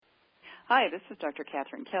Hi, this is Dr.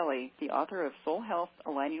 Catherine Kelly, the author of Soul Health,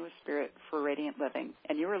 Aligning with Spirit for Radiant Living,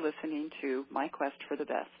 and you are listening to My Quest for the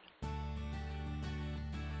Best.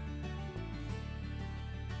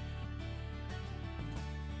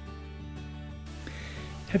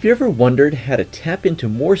 Have you ever wondered how to tap into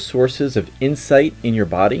more sources of insight in your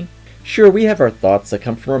body? Sure, we have our thoughts that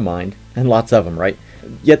come from our mind, and lots of them, right?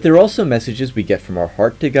 Yet there are also messages we get from our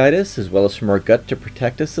heart to guide us, as well as from our gut to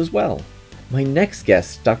protect us as well. My next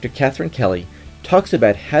guest, Dr. Catherine Kelly, talks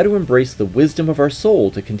about how to embrace the wisdom of our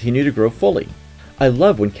soul to continue to grow fully. I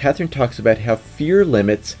love when Catherine talks about how fear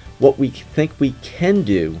limits what we think we can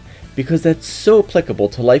do, because that's so applicable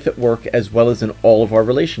to life at work as well as in all of our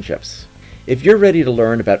relationships. If you're ready to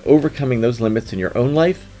learn about overcoming those limits in your own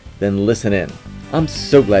life, then listen in. I'm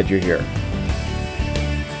so glad you're here.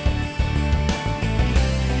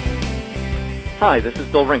 Hi, this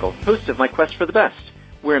is Bill Ringel, host of My Quest for the Best,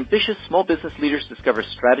 where ambitious small business leaders discover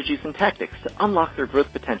strategies and tactics to unlock their growth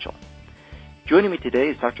potential. Joining me today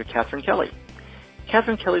is Dr. Catherine Kelly.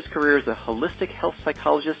 Catherine Kelly's career as a holistic health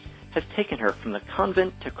psychologist has taken her from the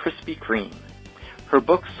convent to Krispy Kreme. Her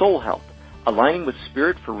book, Soul Health, Aligning with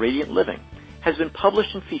Spirit for Radiant Living, has been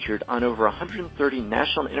published and featured on over 130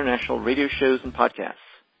 national and international radio shows and podcasts.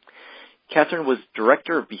 Catherine was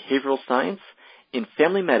Director of Behavioral Science in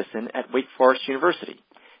Family Medicine at Wake Forest University,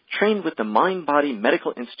 trained with the Mind-Body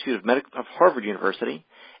Medical Institute of Harvard University,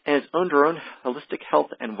 and has owned her own holistic health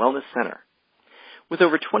and wellness center. With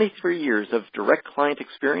over 23 years of direct client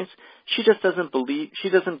experience, she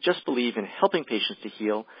doesn't just believe in helping patients to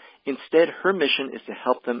heal. Instead, her mission is to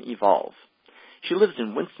help them evolve. She lives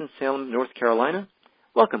in Winston-Salem, North Carolina.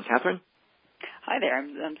 Welcome, Catherine. Hi there.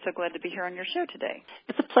 I'm so glad to be here on your show today.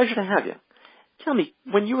 It's a pleasure to have you. Tell me,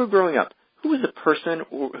 when you were growing up, who was the person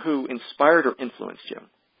who inspired or influenced you?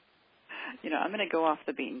 You know, I'm going to go off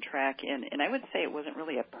the beaten track, and I would say it wasn't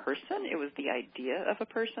really a person. It was the idea of a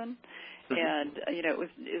person. Mm-hmm. And, you know, it was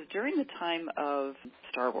during the time of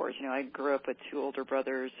Star Wars. You know, I grew up with two older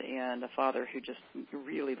brothers and a father who just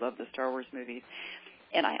really loved the Star Wars movies.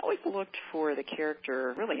 And I always looked for the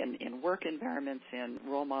character, really, in work environments and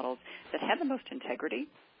role models that had the most integrity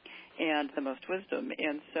and the most wisdom.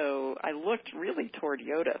 And so I looked really toward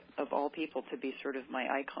Yoda, of all people, to be sort of my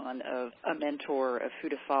icon of a mentor, of who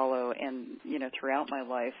to follow. And, you know, throughout my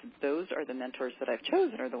life, those are the mentors that I've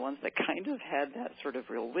chosen, are the ones that kind of had that sort of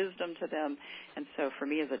real wisdom to them. And so for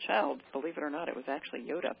me as a child, believe it or not, it was actually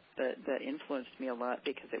Yoda that influenced me a lot,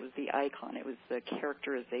 because it was the icon. It was the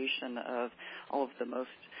characterization of all of the most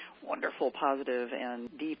wonderful, positive, and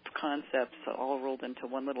deep concepts all rolled into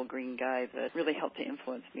one little green guy that really helped to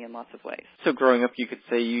influence me in lots of ways. So growing up, you could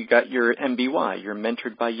say you got your MBY. You're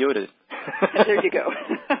mentored by Yoda. There you go.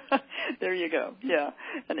 There you go. Yeah.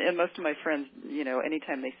 And most of my friends, you know,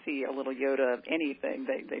 anytime they see a little Yoda, anything,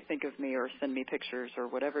 they think of me or send me pictures or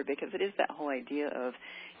whatever, because it is that whole idea of,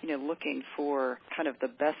 you know, looking for kind of the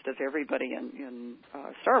best of everybody in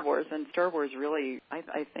Star Wars. And Star Wars really,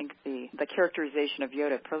 I think the characterization of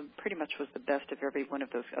Yoda pretty much was the best of every one of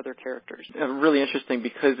those other characters. Really interesting,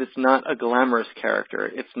 because it's not a glamorous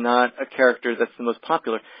character. It's not a character that's the most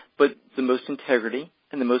popular, but the most integrity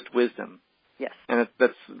and the most wisdom. Yes. And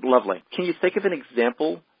that's lovely. Can you think of an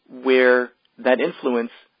example where that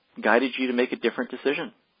influence guided you to make a different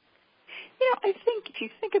decision? You know, I think if you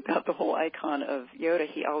think about the whole icon of Yoda,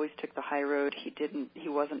 he always took the high road. He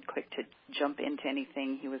wasn't quick to jump into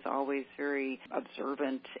anything. He was always very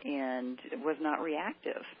observant and was not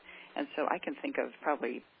reactive. And so I can think of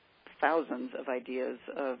probably thousands of ideas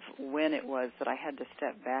of when it was that I had to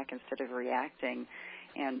step back instead of reacting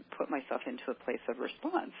and put myself into a place of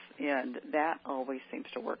response. And that always seems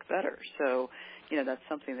to work better. So, you know, that's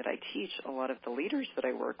something that I teach a lot of the leaders that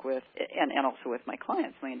I work with, and also with my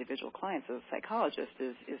clients, my individual clients as a psychologist,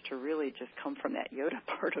 is to really just come from that Yoda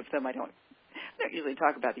part of them. I don't usually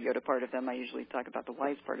talk about the Yoda part of them. I usually talk about the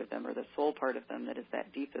wise part of them, or the soul part of them, that is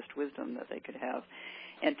that deepest wisdom that they could have,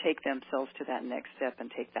 and take themselves to that next step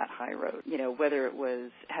and take that high road. You know, whether it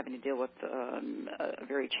was having to deal with a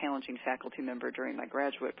very challenging faculty member during my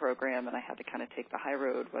graduate program, and I had to kind of take the high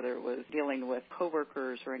road, whether it was dealing with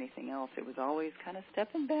coworkers or anything else, it was always kind of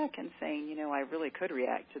stepping back and saying, you know, I really could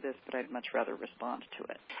react to this, but I'd much rather respond to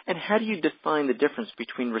it. And how do you define the difference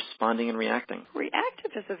between responding and reacting?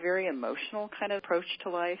 Reactive is a very emotional kind of approach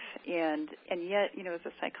to life, and yet, you know, as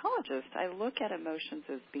a psychologist, I look at emotions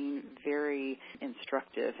as being very instructive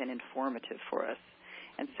and informative for us.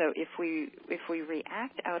 And so if we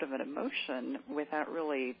react out of an emotion without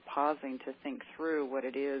really pausing to think through what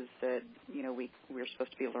it is that, you know, we're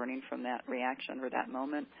supposed to be learning from that reaction or that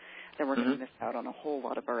moment, then we're going to miss out on a whole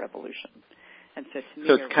lot of our evolution. And so to me,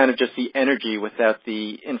 so it's kind of just the energy without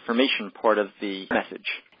the information part of the message.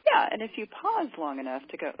 Yeah, and if you pause long enough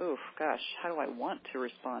to go, oh, gosh, how do I want to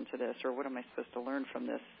respond to this, or what am I supposed to learn from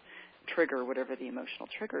this trigger, whatever the emotional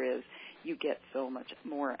trigger is, you get so much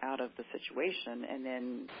more out of the situation. And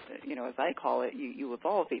then, as I call it, you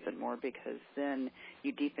evolve even more, because then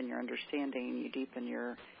you deepen your understanding,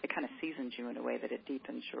 it kind of seasons you in a way that it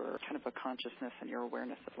deepens your kind of a consciousness and your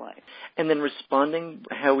awareness of life. And then responding,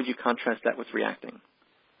 how would you contrast that with reacting?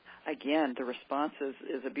 Again, the response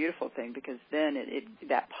is a beautiful thing, because then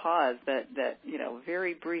that pause, that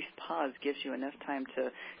very brief pause, gives you enough time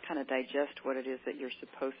to kind of digest what it is that you're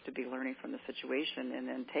supposed to be learning from the situation, and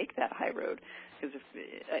then take that high road. Because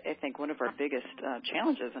I think one of our biggest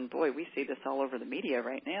challenges, and boy, we see this all over the media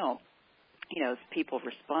right now, is people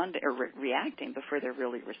reacting before they're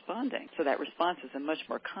really responding. So that response is a much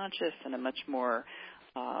more conscious and a much more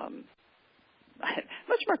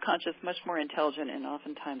conscious, much more intelligent, and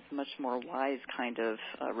oftentimes much more wise kind of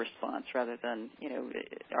response, rather than,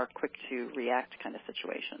 our quick to react kind of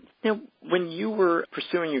situations. Now, when you were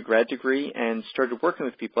pursuing your grad degree and started working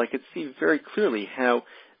with people, I could see very clearly how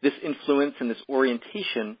this influence and this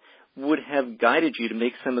orientation would have guided you to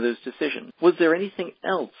make some of those decisions. Was there anything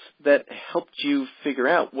else that helped you figure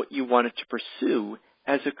out what you wanted to pursue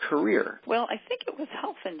as a career? Well, I think it was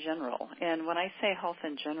health in general. And when I say health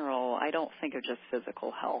in general, I don't think of just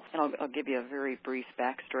physical health. And I'll give you a very brief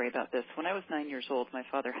backstory about this. When I was 9 years old, my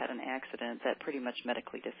father had an accident that pretty much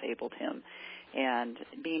medically disabled him. And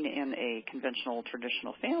being in a conventional,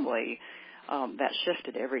 traditional family, that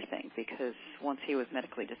shifted everything, because once he was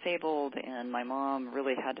medically disabled and my mom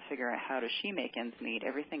really had to figure out how does she make ends meet,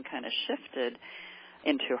 everything kind of shifted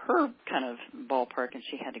into her kind of ballpark, and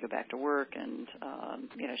she had to go back to work, and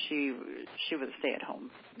she was a stay-at-home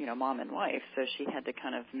mom and wife, so she had to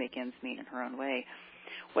kind of make ends meet in her own way.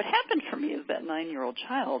 What happened for me is that 9-year-old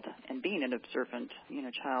child, and being an observant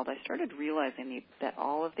child, I started realizing that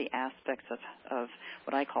all of the aspects of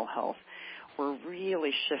what I call health were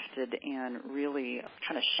really shifted and really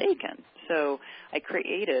kind of shaken. So I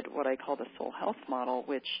created what I call the Soul Health Model,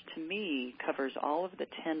 which to me covers all of the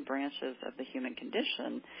 10 branches of the human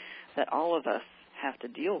condition that all of us have to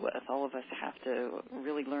deal with. All of us have to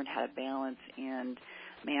really learn how to balance and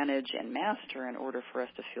manage and master in order for us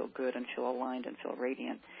to feel good and feel aligned and feel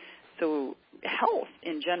radiant. So health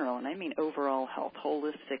in general, and I mean overall health,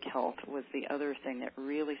 holistic health, was the other thing that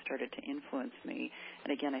really started to influence me.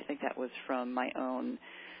 And again, I think that was from my own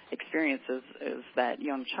experiences as that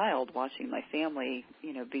young child, watching my family,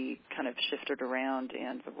 be kind of shifted around,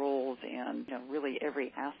 and the roles, and really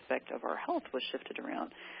every aspect of our health was shifted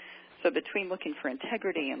around. So between looking for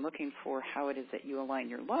integrity and looking for how it is that you align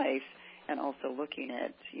your life, and also looking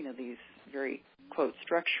at, these very, quote,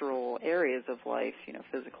 structural areas of life,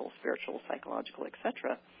 physical, spiritual, psychological,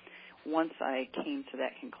 etc., once I came to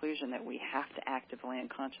that conclusion that we have to actively and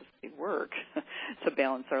consciously work to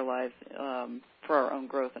balance our lives for our own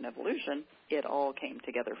growth and evolution, it all came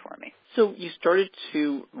together for me. So you started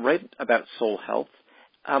to write about soul health.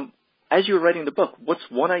 As you were writing the book, what's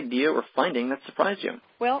one idea or finding that surprised you?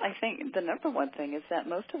 Well, I think the number one thing is that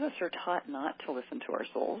most of us are taught not to listen to our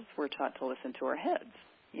souls. We're taught to listen to our heads.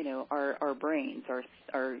 Our brains,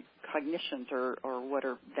 our cognitions are what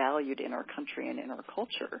are valued in our country and in our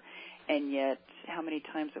culture. And yet, how many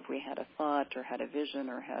times have we had a thought or had a vision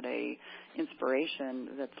or had a inspiration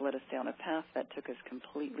that's led us down a path that took us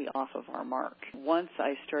completely off of our mark? Once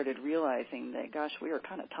I started realizing that, gosh, we are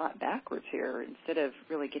kind of taught backwards here, instead of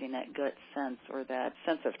really getting that gut sense or that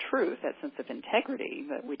sense of truth, that sense of integrity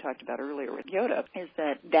that we talked about earlier with Yoda, is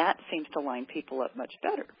that seems to line people up much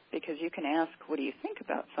better, because you can ask, what do you think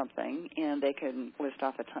about something, and they can list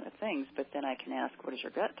off a ton of things, but then I can ask, what does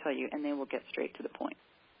your gut tell you, and they will get straight to the point.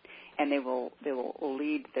 And they will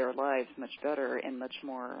lead their lives much better and much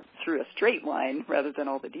more through a straight line rather than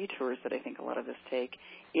all the detours that I think a lot of us take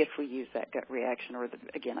if we use that gut reaction, or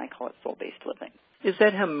again, I call it soul-based living. Is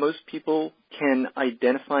that how most people can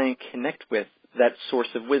identify and connect with that source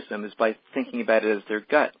of wisdom, is by thinking about it as their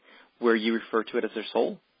gut, where you refer to it as their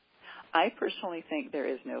soul? I personally think there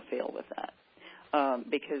is no fail with that,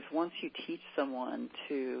 because once you teach someone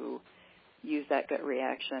to use that gut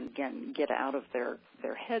reaction, again, get out of their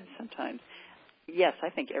head sometimes, yes, I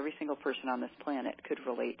think every single person on this planet could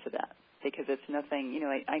relate to that, because it's nothing,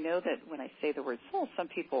 I know that when I say the word soul, some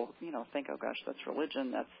people, think, oh gosh, that's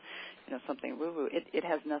religion, that's, something woo-woo. It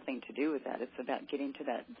has nothing to do with that. It's about getting to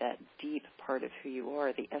that deep part of who you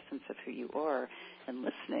are, the essence of who you are, and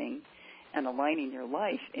listening and aligning your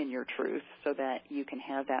life in your truth so that you can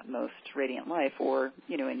have that most radiant life, or,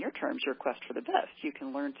 in your terms, your quest for the best. You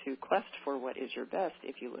can learn to quest for what is your best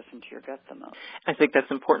if you listen to your gut the most. I think that's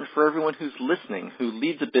important for everyone who's listening, who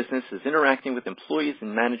leads a business, is interacting with employees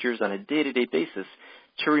and managers on a day-to-day basis,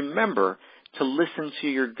 to remember to listen to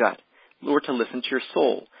your gut, or to listen to your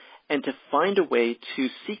soul, and to find a way to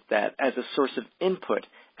seek that as a source of input,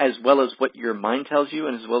 as well as what your mind tells you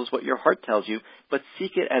and as well as what your heart tells you, but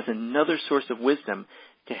seek it as another source of wisdom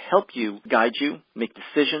to help you, guide you, make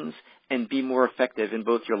decisions, and be more effective in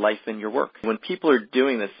both your life and your work. When people are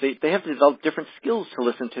doing this, they have to develop different skills to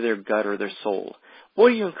listen to their gut or their soul. What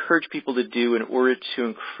do you encourage people to do in order to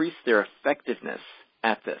increase their effectiveness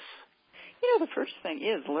at this? The first thing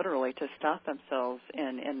is literally to stop themselves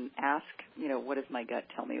and ask, what does my gut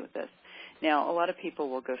tell me with this? Now, a lot of people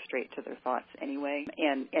will go straight to their thoughts anyway,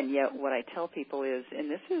 and yet what I tell people is,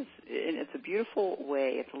 and it's a beautiful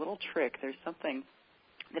way, it's a little trick, there's something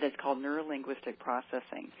that is called neurolinguistic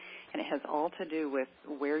processing, and it has all to do with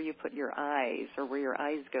where you put your eyes or where your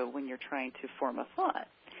eyes go when you're trying to form a thought.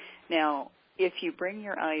 Now, if you bring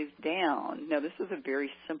your eyes down, now this is a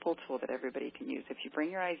very simple tool that everybody can use. If you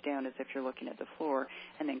bring your eyes down as if you're looking at the floor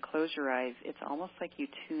and then close your eyes, it's almost like you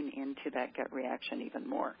tune into that gut reaction even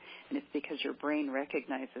more. And it's because your brain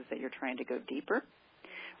recognizes that you're trying to go deeper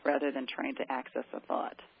rather than trying to access a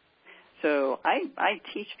thought. So I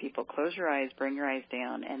teach people, close your eyes, bring your eyes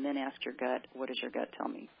down, and then ask your gut, what does your gut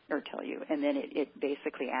tell you? And then it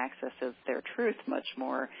basically accesses their truth much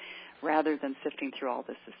more, rather than sifting through all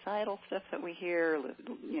the societal stuff that we hear,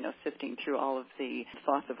 sifting through all of the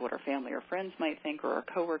thoughts of what our family or friends might think or our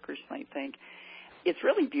coworkers might think. It's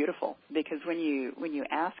really beautiful because when you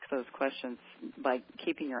ask those questions by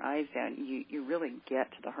keeping your eyes down, you really get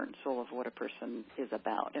to the heart and soul of what a person is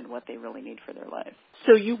about and what they really need for their lives.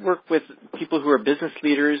 So you work with people who are business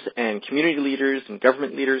leaders and community leaders and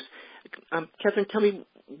government leaders. Catherine, tell me,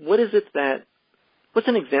 what's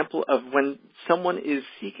an example of when someone is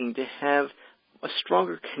seeking to have a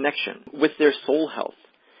stronger connection with their soul health,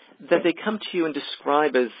 that they come to you and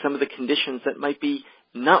describe as some of the conditions that might be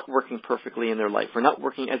not working perfectly in their life or not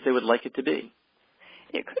working as they would like it to be?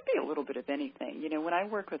 It could be a little bit of anything. When I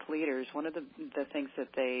work with leaders, one of the things that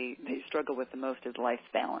they struggle with the most is life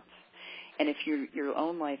balance. And if your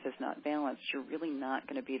own life is not balanced, you're really not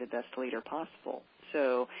going to be the best leader possible.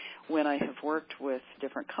 So when I have worked with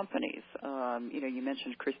different companies, you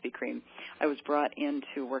mentioned Krispy Kreme. I was brought in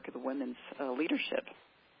to work at the women's leadership,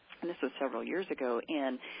 and this was several years ago.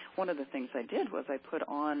 And one of the things I did was I put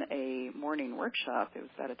on a morning workshop. It was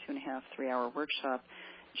about a 2.5, 3-hour workshop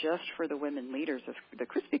just for the women leaders of the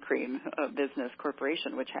Krispy Kreme business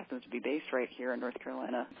corporation, which happens to be based right here in North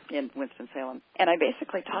Carolina in Winston-Salem. And I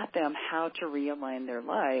basically taught them how to realign their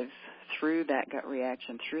lives through that gut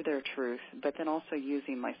reaction, through their truth, but then also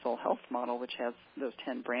using my soul health model, which has those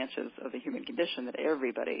 10 branches of the human condition that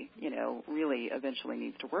everybody, really eventually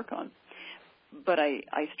needs to work on. But I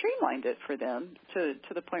streamlined it for them to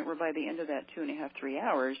the point where by the end of that 2.5, 3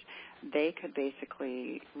 hours, they could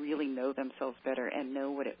basically really know themselves better and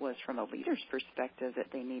know what it was from a leader's perspective that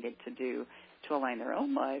they needed to do to align their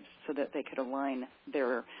own lives so that they could align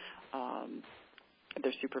their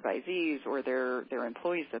supervisees or their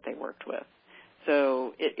employees that they worked with.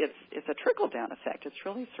 So it's a trickle-down effect. It's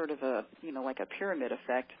really sort of like a pyramid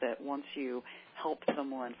effect that once you help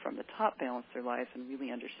someone from the top balance their lives and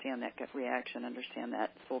really understand that gut reaction, understand that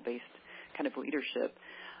soul-based kind of leadership,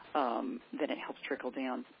 then it helps trickle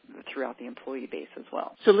down throughout the employee base as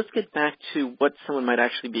well. So let's get back to what someone might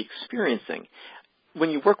actually be experiencing. When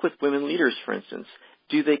you work with women leaders, for instance,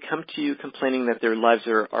 do they come to you complaining that their lives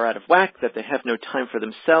are out of whack, that they have no time for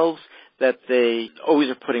themselves, that they always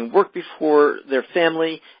are putting work before their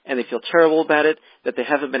family and they feel terrible about it, that they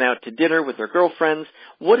haven't been out to dinner with their girlfriends?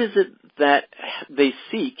 What is it that they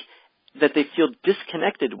seek that they feel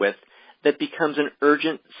disconnected with that becomes an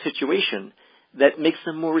urgent situation that makes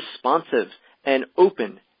them more responsive and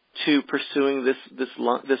open to pursuing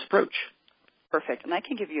this approach? Perfect. And I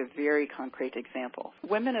can give you a very concrete example.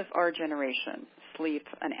 Women of our generation sleep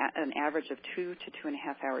an average of 2 to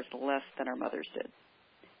 2.5 hours less than our mothers did,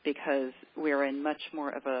 because we're in much more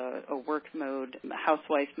of a work mode,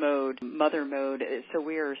 housewife mode, mother mode. So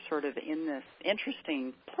we are sort of in this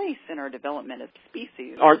interesting place in our development as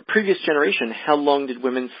species. Our previous generation, how long did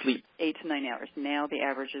women sleep? 8 to 9 hours. Now the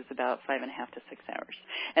average is about 5.5 to 6 hours.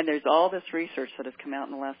 And there's all this research that has come out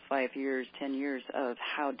in the last 5 years, 10 years of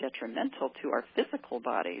how detrimental to our physical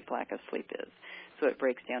bodies lack of sleep is. So it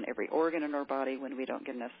breaks down every organ in our body. When we don't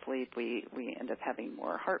get enough sleep, we end up having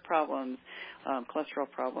more heart problems, cholesterol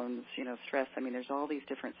problems, stress. I mean, there's all these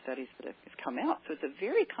different studies that have come out. So it's a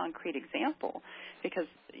very concrete example because,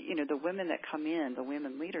 the women that come in, the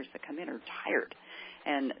women leaders that come in are tired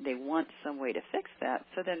and they want some way to fix that.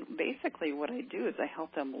 So then basically what I do is I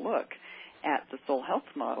help them look at the Soul Health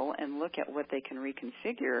model and look at what they can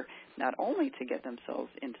reconfigure, not only to get themselves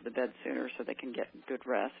into the bed sooner so they can get good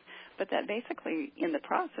rest, but that basically in the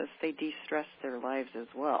process they de-stress their lives as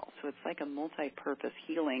well. So it's like a multi-purpose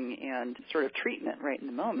healing and sort of treatment right in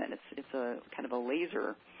the moment. It's a kind of a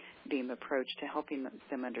laser beam approach to helping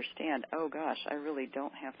them understand, oh gosh, I really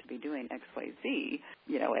don't have to be doing X, Y, Z,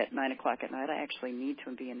 at 9 o'clock at night. I actually need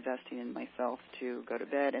to be investing in myself to go to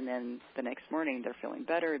bed, and then the next morning they're feeling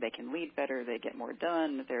better, they can lead better, they get more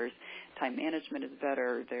done, their time management is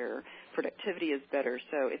better, their productivity is better.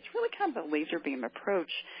 So it's really kind of a laser beam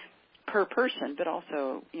approach per person, but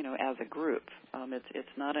also, as a group. It's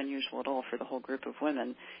not unusual at all for the whole group of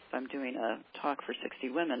women. If I'm doing a talk for 60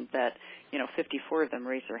 women, that, 54 of them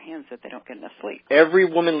raise their hands that they don't get enough sleep. Every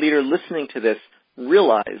woman leader listening to this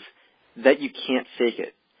realize that you can't fake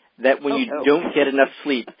it, that when don't get enough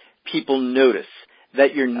sleep, people notice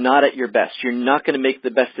that you're not at your best. You're not going to make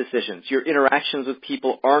the best decisions. Your interactions with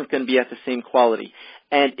people aren't going to be at the same quality.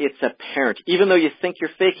 And it's apparent, even though you think you're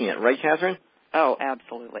faking it. Right, Catherine? Oh,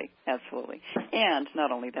 absolutely. Absolutely. And not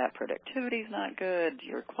only that, productivity is not good,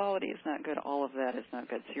 your quality is not good, all of that is not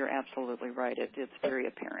good. So you're absolutely right. It's very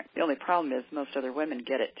apparent. The only problem is most other women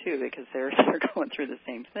get it too because they're going through the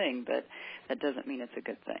same thing, but that doesn't mean it's a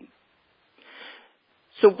good thing.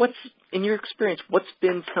 So in your experience, what's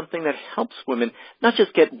been something that helps women not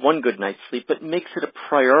just get one good night's sleep, but makes it a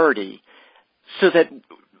priority so that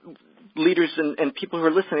leaders and people who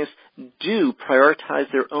are listening to this do prioritize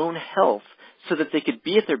their own health so that they could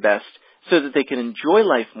be at their best, so that they can enjoy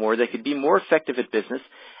life more, they could be more effective at business,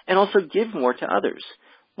 and also give more to others?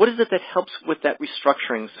 What is it that helps with that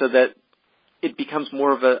restructuring so that it becomes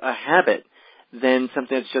more of a habit than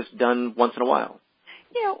something that's just done once in a while?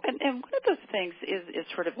 And one of those things is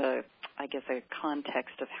sort of a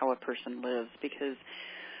context of how a person lives, because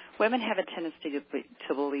women have a tendency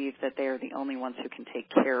to believe that they are the only ones who can take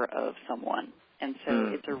care of someone. And so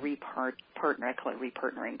it's a partner. I call it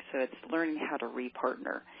repartnering. So it's learning how to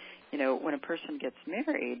repartner. When a person gets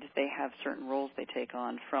married, they have certain roles they take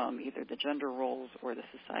on from either the gender roles or the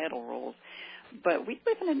societal roles. But we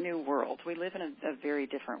live in a new world. We live in a very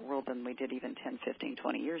different world than we did even 10, 15,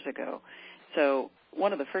 20 years ago. So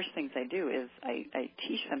one of the first things I do is I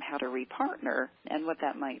teach them how to repartner. And what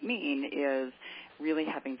that might mean is really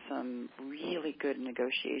having some really good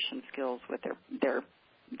negotiation skills with their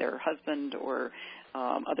husband or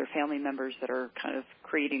other family members that are kind of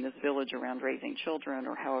creating this village around raising children,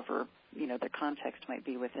 or however, the context might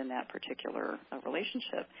be within that particular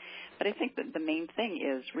relationship. But I think that the main thing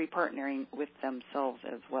is repartnering with themselves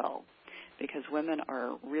as well, because women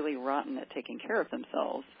are really rotten at taking care of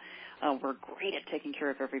themselves. We're great at taking care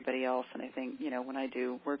of everybody else, and I think, when I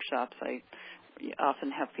do workshops, I often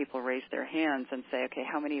have people raise their hands and say, okay,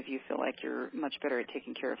 how many of you feel like you're much better at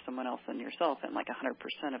taking care of someone else than yourself? And like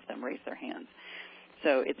 100% of them raise their hands.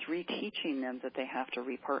 So it's reteaching them that they have to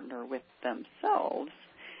repartner with themselves.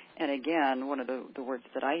 And again, one of the words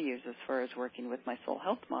that I use as far as working with my Soul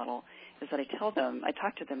Health model is that I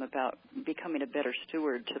talk to them about becoming a better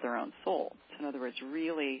steward to their own soul. So in other words,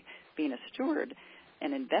 really being a steward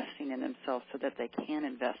and investing in themselves so that they can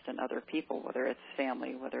invest in other people, whether it's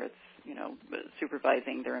family, whether it's,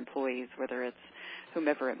 supervising their employees, whether it's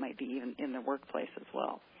whomever it might be, even in the workplace as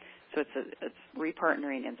well. So it's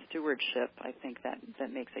repartnering and stewardship. I think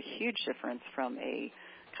that makes a huge difference from a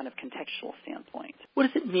kind of contextual standpoint.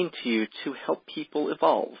 What does it mean to you to help people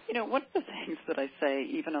evolve? One of the things that I say,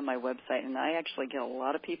 even on my website, and I actually get a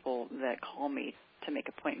lot of people that call me to make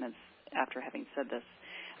appointments after having said this,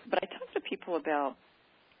 but I talk to people about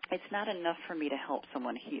it's not enough for me to help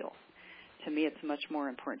someone heal. To me, it's much more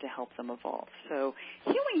important to help them evolve. So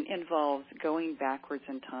healing involves going backwards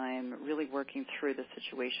in time, really working through the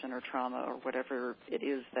situation or trauma or whatever it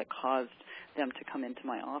is that caused them to come into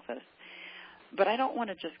my office. But I don't want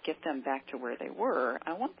to just get them back to where they were.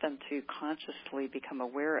 I want them to consciously become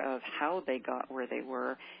aware of how they got where they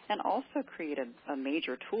were and also create a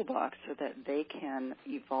major toolbox so that they can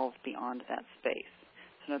evolve beyond that space.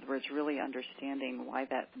 So in other words, really understanding why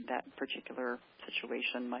that particular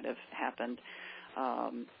situation might have happened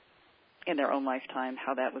in their own lifetime,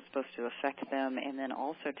 how that was supposed to affect them, and then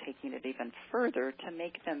also taking it even further to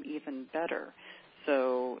make them even better.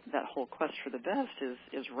 So that whole quest for the best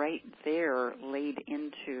is right there laid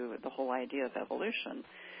into the whole idea of evolution.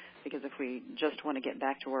 Because if we just want to get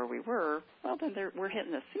back to where we were, well, then we're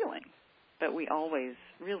hitting the ceiling. But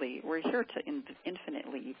we're here to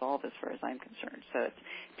infinitely evolve as far as I'm concerned. So it's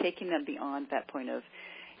taking them beyond that point of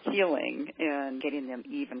healing and getting them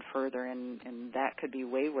even further, and that could be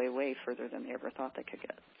way, way, way further than they ever thought they could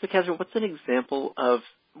get. So, Catherine, what's an example of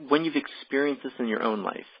when you've experienced this in your own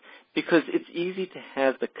life? Because it's easy to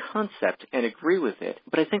have the concept and agree with it,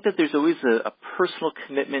 but I think that there's always a personal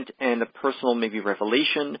commitment and a personal maybe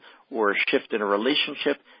revelation or a shift in a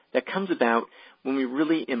relationship that comes about when we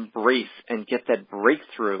really embrace and get that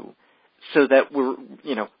breakthrough, so that we're,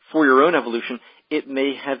 for your own evolution, it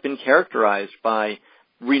may have been characterized by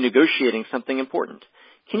renegotiating something important.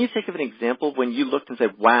 Can you think of an example when you looked and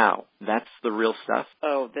said, wow, that's the real stuff?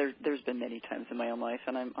 Oh, there's been many times in my own life,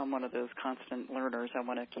 and I'm one of those constant learners. I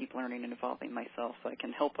want to keep learning and evolving myself so I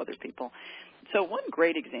can help other people. So one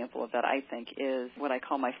great example of that, I think, is what I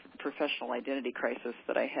call my professional identity crisis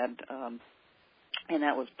that I had, and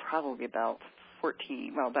that was probably about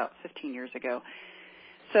 15 years ago.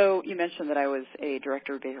 So you mentioned that I was a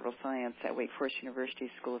director of behavioral science at Wake Forest University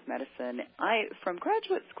School of Medicine. From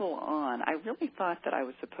graduate school on, I really thought that I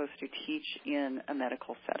was supposed to teach in a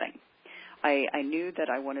medical setting. I knew that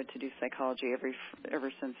I wanted to do psychology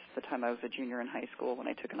ever since the time I was a junior in high school when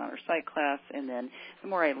I took an honor psych class, and then the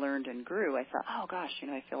more I learned and grew, I thought, oh gosh,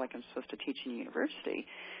 I feel like I'm supposed to teach in a university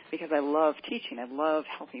because I love teaching. I love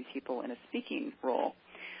helping people in a speaking role.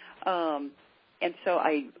 And so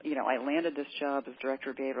I landed this job as director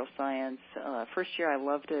of behavioral science. First year I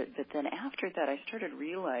loved it, but then after that I started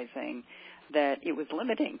realizing that it was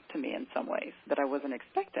limiting to me in some ways that I wasn't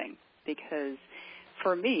expecting. Because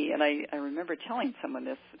for me, and I remember telling someone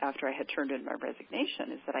this after I had turned in my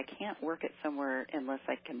resignation, is that I can't work at somewhere unless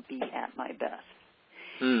I can be at my best.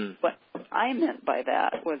 What I meant by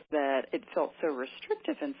that was that it felt so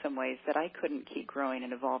restrictive in some ways that I couldn't keep growing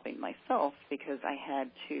and evolving myself because I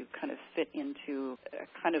had to kind of fit into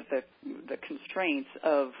kind of the constraints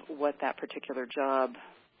of what that particular job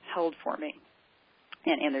held for me.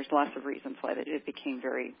 And there's lots of reasons why that it became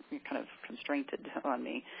very kind of constrained on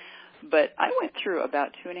me. But I went through about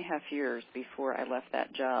 2.5 years before I left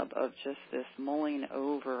that job of just this mulling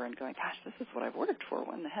over and going, gosh, this is what I've worked for.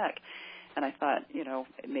 What in the heck? And I thought,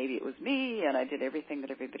 maybe it was me, and I did everything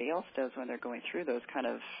that everybody else does when they're going through those kind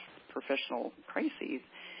of professional crises.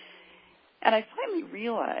 And I finally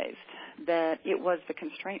realized that it was the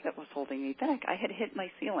constraint that was holding me back. I had hit my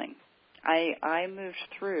ceiling. I moved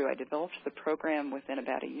through. I developed the program within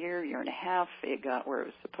about a year and a half. It got where it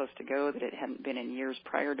was supposed to go, that it hadn't been in years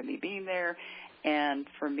prior to me being there. And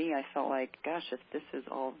for me, I felt like, gosh, if this is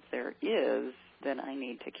all there is, then I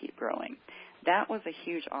need to keep growing. That was a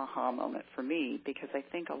huge aha moment for me because I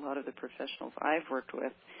think a lot of the professionals I've worked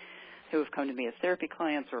with who have come to me as therapy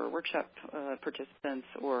clients or workshop participants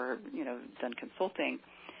or, done consulting,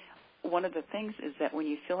 one of the things is that when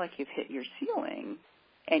you feel like you've hit your ceiling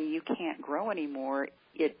and you can't grow anymore,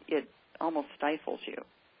 it almost stifles you.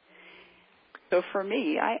 So for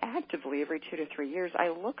me, I actively, every 2 to 3 years, I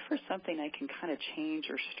look for something I can kind of change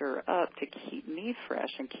or stir up to keep me fresh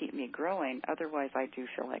and keep me growing. Otherwise, I do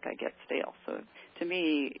feel like I get stale. So to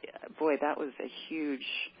me, boy, that was a huge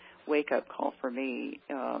wake-up call for me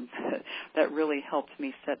that really helped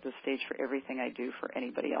me set the stage for everything I do for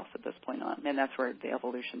anybody else at this point on. And that's where the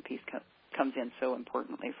evolution piece comes in so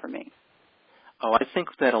importantly for me. Oh, I think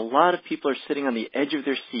that a lot of people are sitting on the edge of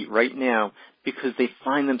their seat right now because they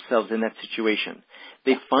find themselves in that situation.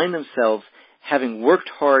 They find themselves having worked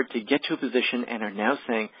hard to get to a position and are now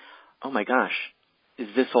saying, oh my gosh, is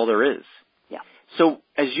this all there is? Yeah. So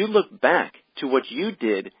as you look back to what you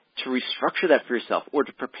did to restructure that for yourself or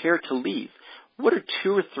to prepare to leave, what are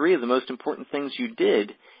 2 or 3 of the most important things you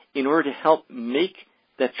did in order to help make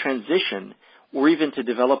that transition or even to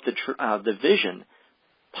develop the vision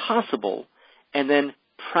possible and then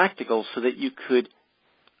practical so that you could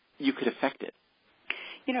affect it?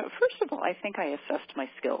 First of all, I think I assessed my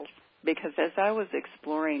skills because as I was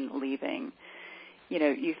exploring leaving,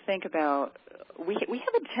 you think about, we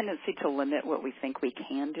have a tendency to limit what we think we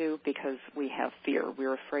can do because we have fear.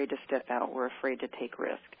 We're afraid to step out. We're afraid to take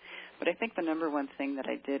risk. But I think the number one thing that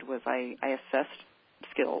I did was I assessed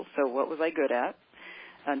skills. So what was I good at?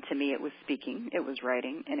 To me, it was speaking, it was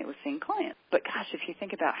writing, and it was seeing clients. But gosh, if you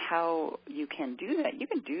think about how you can do that, you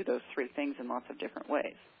can do those 3 things in lots of different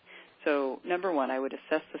ways. So number 1, I would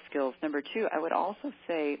assess the skills. Number 2, I would also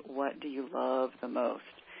say, what do you love the most?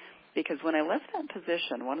 Because when I left that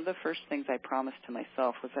position, one of the first things I promised to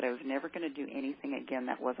myself was that I was never going to do anything again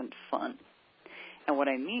that wasn't fun. And what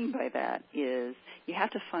I mean by that is you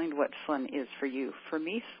have to find what fun is for you. For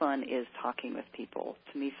me, fun is talking with people.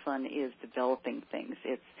 To me, fun is developing things.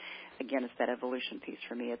 It's that evolution piece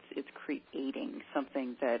for me. It's creating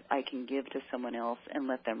something that I can give to someone else and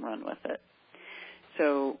let them run with it.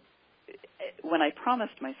 So when I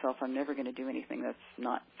promised myself I'm never going to do anything that's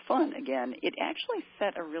not fun again, it actually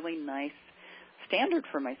set a really nice standard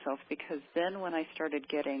for myself, because then when I started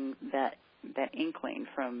getting that inkling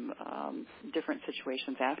from different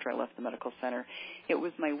situations after I left the medical center, it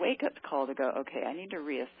was my wake-up call to go, okay, I need to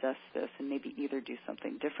reassess this and maybe either do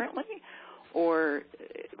something differently or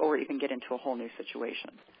even get into a whole new situation.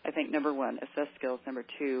 I think, number one, assess skills. Number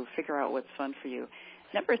two, figure out what's fun for you.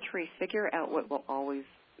 Number three, figure out what will always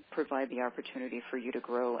provide the opportunity for you to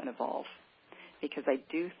grow and evolve. Because I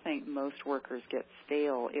do think most workers get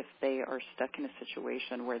stale if they are stuck in a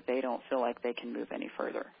situation where they don't feel like they can move any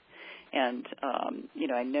further. And,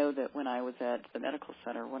 I know that when I was at the medical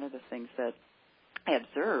center, one of the things that I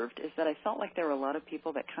observed is that I felt like there were a lot of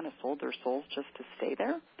people that kind of sold their souls just to stay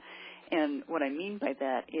there. And what I mean by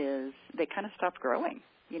that is they kind of stopped growing.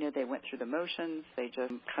 They went through the motions. They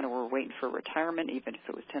just kind of were waiting for retirement, even if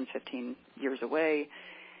it was 10, 15 years away.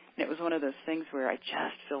 And it was one of those things where I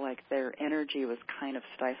just feel like their energy was kind of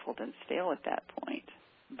stifled and stale at that point.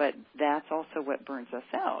 But that's also what burns us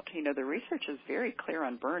out. The research is very clear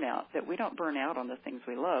on burnout, that we don't burn out on the things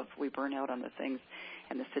we love. We burn out on the things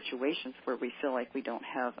and the situations where we feel like we don't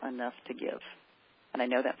have enough to give. And I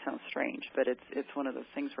know that sounds strange, but it's one of those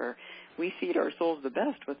things where we feed our souls the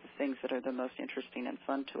best with the things that are the most interesting and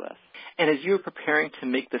fun to us. And as you were preparing to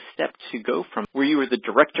make the step to go from where you were the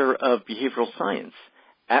director of behavioral science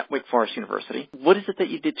at Wake Forest University, what is it that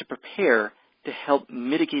you did to prepare to help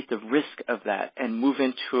mitigate the risk of that and move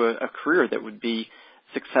into a career that would be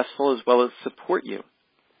successful as well as support you?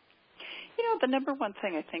 The number one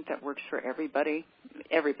thing I think that works for everybody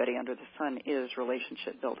under the sun, is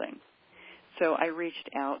relationship building. So I reached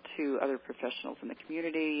out to other professionals in the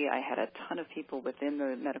community. I had a ton of people within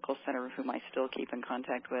the medical center whom I still keep in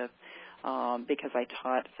contact with because I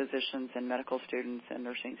taught physicians and medical students and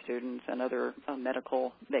nursing students and other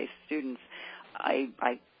medical-based students. I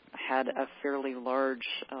had a fairly large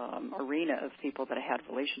arena of people that I had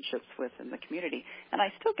relationships with in the community, and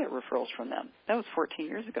I still get referrals from them. That was 14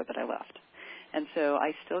 years ago that I left. And so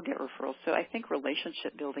I still get referrals. So I think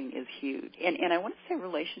relationship building is huge. And I want to say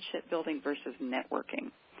relationship building versus networking,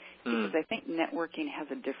 because I think networking has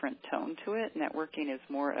a different tone to it. Networking is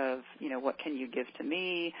more of, what can you give to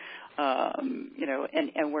me,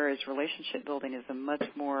 and whereas relationship building is a much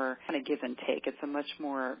more kind of give and take. It's a much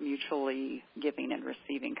more mutually giving and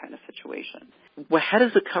receiving kind of situation. Well, how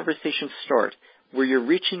does the conversation start where you're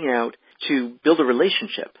reaching out to build a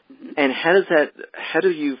relationship? Mm-hmm. And how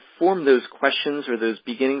do you form those questions or those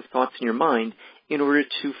beginning thoughts in your mind in order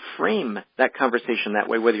to frame that conversation that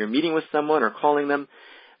way, whether you're meeting with someone or calling them,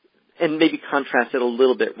 and maybe contrast it a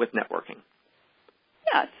little bit with networking?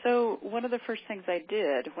 Yeah, so one of the first things I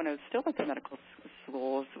did when I was still at the medical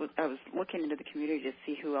school was I was looking into the community to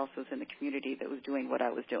see who else was in the community that was doing what I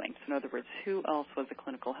was doing. So in other words, who else was a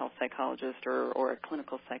clinical health psychologist or a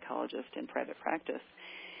clinical psychologist in private practice?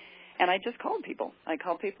 And I just called people. I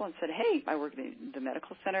called people and said, hey, I work at the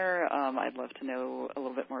medical center. I'd love to know a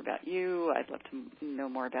little bit more about you. I'd love to know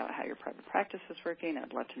more about how your private practice is working.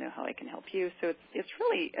 I'd love to know how I can help you. So it's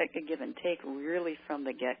really a give and take really from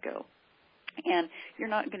the get-go. And you're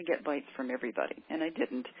not going to get bites from everybody, and I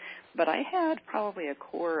didn't. But I had probably a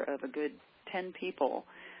core of a good 10 people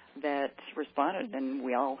that responded, and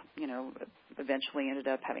we all, eventually ended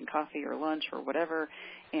up having coffee or lunch or whatever,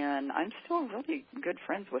 and I'm still really good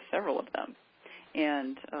friends with several of them.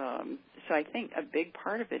 And so I think a big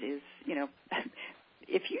part of it is,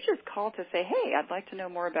 if you just call to say, hey, I'd like to know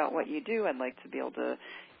more about what you do, I'd like to be able to,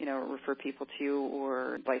 refer people to you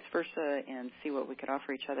or vice versa and see what we could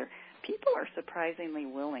offer each other, people are surprisingly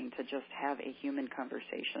willing to just have a human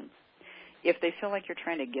conversation. If they feel like you're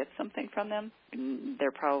trying to get something from them, they're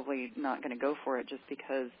probably not going to go for it just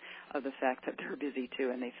because of the fact that they're busy too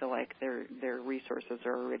and they feel like their resources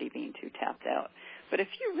are already being too tapped out. But if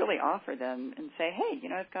you really offer them and say, hey,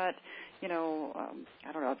 I've got,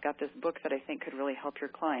 I've got this book that I think could really help your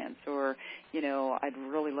clients, or, I'd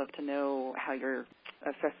really love to know how your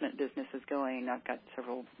assessment business is going. I've got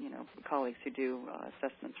several, colleagues who do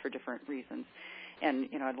assessments for different reasons. And,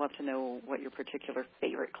 I'd love to know what your particular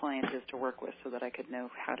favorite client is to work with so that I could know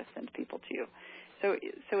how to send people to you. So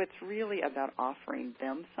it's really about offering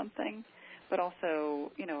them something, but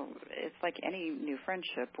also, it's like any new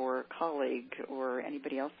friendship or colleague or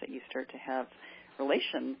anybody else that you start to have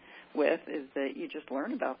relation with is that you just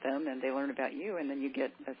learn about them and they learn about you, and then you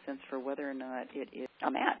get a sense for whether or not it is a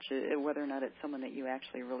match, whether or not it's someone that you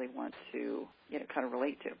actually really want to, kind of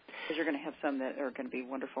relate to. Because you're going to have some that are going to be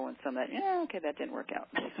wonderful and some that, okay, that didn't work out.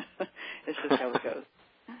 It's just how it goes.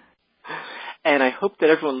 And I hope that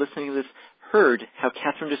everyone listening to this heard how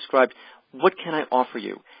Catherine described, what can I offer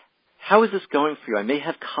you? How is this going for you? I may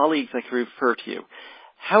have colleagues I can refer to you.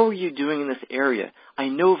 How are you doing in this area? I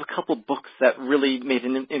know of a couple books that really made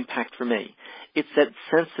an impact for me. It's that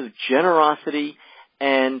sense of generosity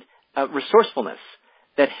and resourcefulness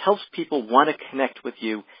that helps people want to connect with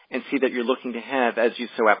you and see that you're looking to have, as you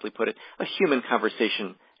so aptly put it, a human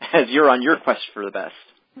conversation as you're on your quest for the best.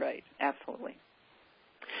 Right, absolutely.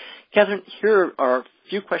 Catherine, here are a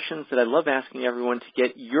few questions that I love asking everyone to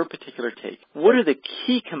get your particular take. What are the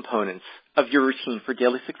key components of your routine for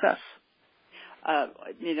daily success?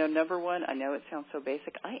 Number one, I know it sounds so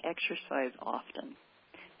basic, I exercise often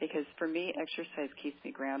because for me, exercise keeps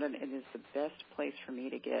me grounded and is the best place for me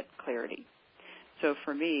to get clarity. So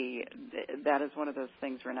for me, that is one of those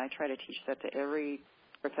things when I try to teach that to every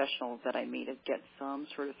professional that I meet, is get some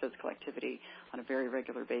sort of physical activity on a very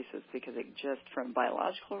regular basis because it just, from a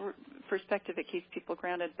biological perspective, it keeps people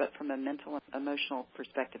grounded, but from a mental and emotional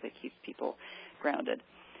perspective, it keeps people grounded.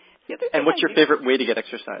 And what's your favorite way to get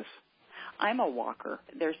exercise? I'm a walker.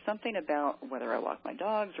 There's something about whether I walk my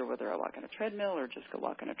dogs or whether I walk on a treadmill or just go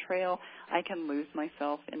walk on a trail, I can lose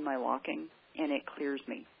myself in my walking, and it clears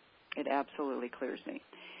me. It absolutely clears me.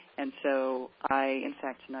 And so in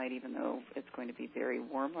fact, tonight, even though it's going to be very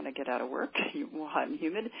warm when I get out of work, hot and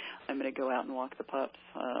humid, I'm going to go out and walk the pups.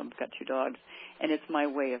 I've got 2 dogs, and it's my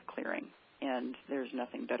way of clearing, and there's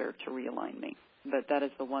nothing better to realign me. But that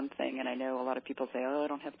is the one thing, and I know a lot of people say, I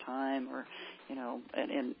don't have time, or,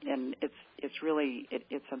 and it's really,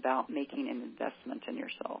 it's about making an investment in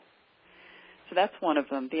yourself. So that's one of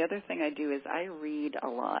them. The other thing I do is I read a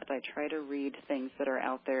lot. I try to read things that are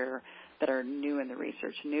out there that are new in the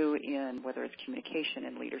research, new in whether it's communication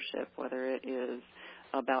and leadership, whether it is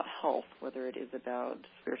about health, whether it is about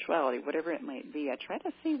spirituality, whatever it might be. I try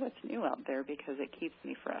to see what's new out there because it keeps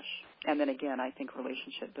me fresh. And then again, I think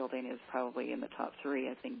relationship building is probably in the top 3.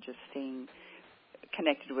 I think just staying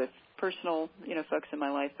connected with personal, folks in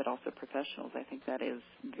my life, but also professionals. I think that is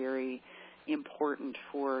very important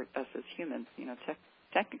for us as humans.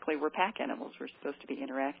 Technically we're pack animals. We're supposed to be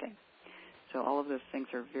interacting. So all of those things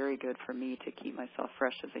are very good for me to keep myself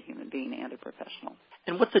fresh as a human being and a professional.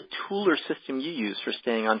 And what's a tool or system you use for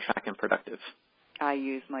staying on track and productive? I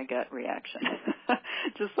use my gut reaction.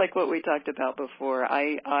 Just like what we talked about before.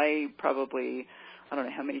 I probably, I don't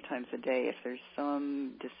know how many times a day, if there's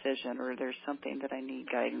some decision or there's something that I need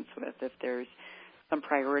guidance with, if there's some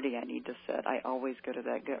priority I need to set, I always go to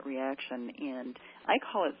that gut reaction. And I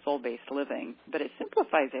call it soul-based living, but it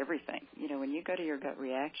simplifies everything. When you go to your gut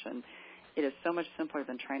reaction, it is so much simpler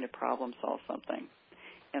than trying to problem solve something.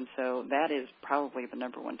 And so that is probably the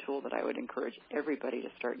number one tool that I would encourage everybody to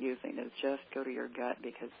start using, is just go to your gut,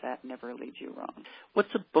 because that never leads you wrong.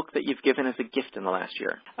 What's a book that you've given as a gift in the last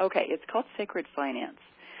year? Okay, it's called Sacred Finance.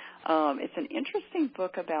 It's an interesting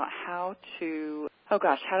book about how to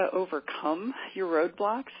overcome your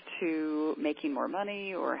roadblocks to making more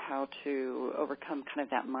money, or how to overcome kind of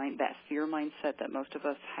that fear mindset that most of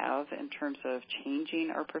us have in terms of changing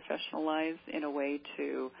our professional lives in a way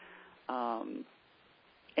to,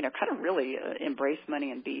 kind of really embrace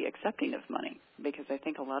money and be accepting of money, because I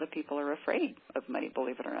think a lot of people are afraid of money,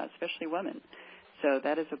 believe it or not, especially women. So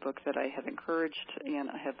that is a book that I have encouraged and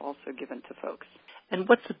I have also given to folks. And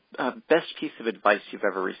what's the best piece of advice you've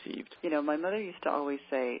ever received? My mother used to always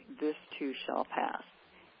say, this too shall pass.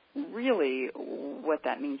 Really what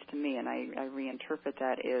that means to me, and I reinterpret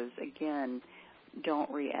that, is, again,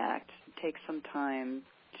 don't react. Take some time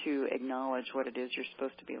to acknowledge what it is you're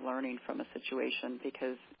supposed to be learning from a situation,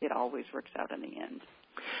 because it always works out in the end.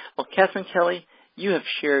 Well, Catherine Kelly, you have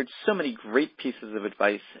shared so many great pieces of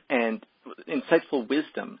advice and insightful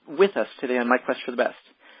wisdom with us today on My Quest for the Best.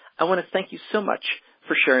 I want to thank you so much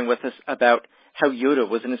for sharing with us about how Yoda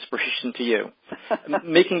was an inspiration to you,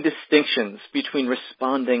 making distinctions between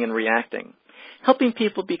responding and reacting, helping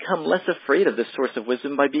people become less afraid of this source of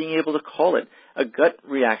wisdom by being able to call it a gut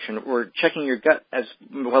reaction, or checking your gut as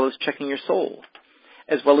well as checking your soul,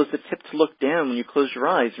 as well as the tip to look down when you close your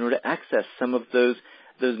eyes in order to access some of those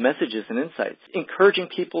messages and insights, encouraging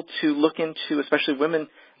people to look into, especially women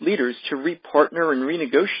leaders, to repartner and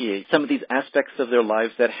renegotiate some of these aspects of their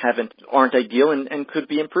lives that aren't ideal and could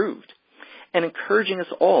be improved, and encouraging us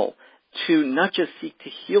all to not just seek to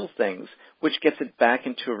heal things, which gets it back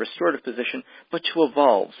into a restorative position, but to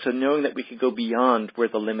evolve, so knowing that we could go beyond where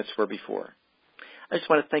the limits were before. I just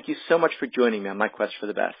want to thank you so much for joining me on my quest for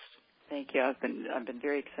the best. Thank you. I've been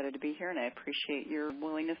very excited to be here, and I appreciate your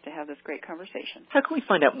willingness to have this great conversation. How can we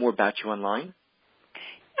find out more about you online?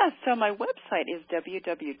 Yeah, so my website is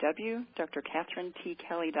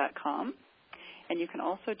www.drkatherineTkelly.com, and you can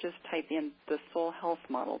also just type in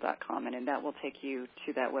thesoulhealthmodel.com, and that will take you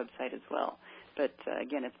to that website as well. But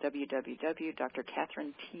again, it's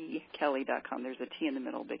www.drkatherineTkelly.com. There's a T in the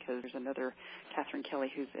middle because there's another Catherine Kelly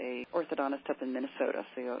who's a orthodontist up in Minnesota.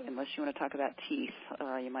 So unless you want to talk about teeth,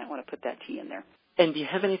 you might want to put that T in there. And do you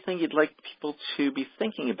have anything you'd like people to be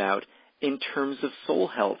thinking about in terms of soul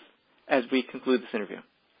health as we conclude this interview?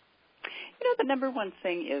 You know, the number one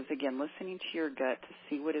thing is, again, listening to your gut to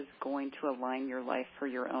see what is going to align your life for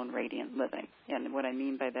your own radiant living. And what I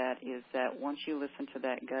mean by that is that once you listen to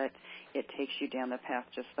that gut, it takes you down the path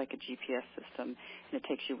just like a GPS system, and it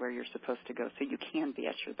takes you where you're supposed to go so you can be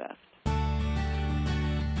at your best.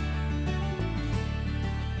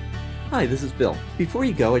 Hi, this is Bill. Before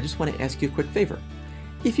you go, I just want to ask you a quick favor.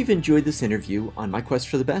 If you've enjoyed this interview on My Quest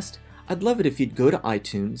for the Best, I'd love it if you'd go to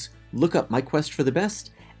iTunes, look up My Quest for the Best,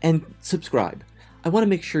 and subscribe. I want to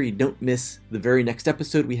make sure you don't miss the very next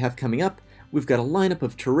episode we have coming up. We've got a lineup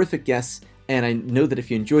of terrific guests, and I know that if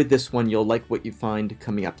you enjoyed this one, you'll like what you find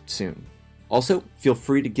coming up soon. Also, feel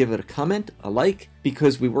free to give it a comment, a like,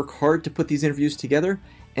 because we work hard to put these interviews together,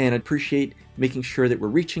 and I appreciate making sure that we're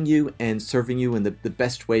reaching you and serving you in the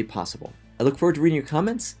best way possible. I look forward to reading your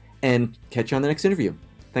comments, and catch you on the next interview.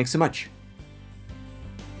 Thanks so much.